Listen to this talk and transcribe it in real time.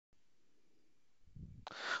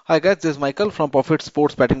Hi guys, this is Michael from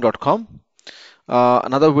ProfitSportsBetting.com.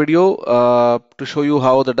 Another video to show you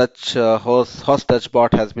how the Dutch horse Dutch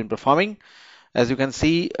bot has been performing. As you can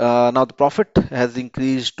see, now the profit has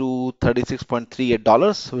increased to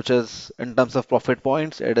 $36.38, which is in terms of profit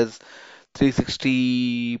points, it is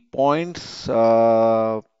 360 points.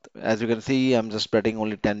 As you can see, I'm just betting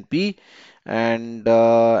only 10p, and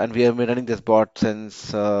we have been running this bot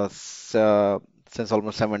since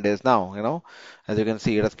almost 7 days now. As you can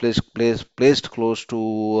see, it has placed close to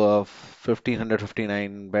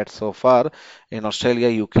 1,559 bets so far in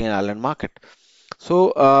Australia, UK, and Ireland market.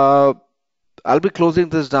 So I'll be closing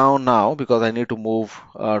this down now because I need to move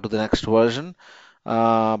to the next version.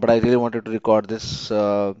 But I really wanted to record this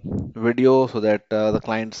video so that the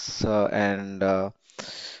clients and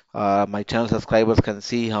my channel subscribers can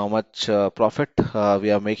see how much profit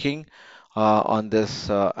we are making on this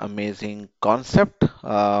amazing concept,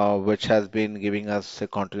 which has been giving us a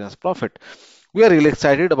continuous profit. We are really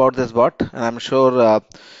excited about this bot, and I'm sure a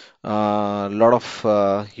lot of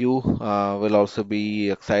you will also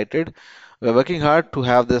be excited. We're working hard to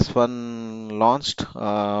have this one launched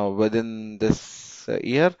within this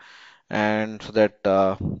year, and so that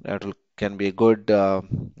that can be a good,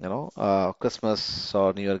 Christmas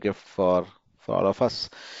or New Year gift for all of us.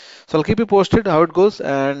 So I'll keep you posted how it goes,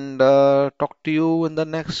 and talk to you in the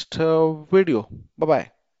next video. Bye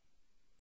bye.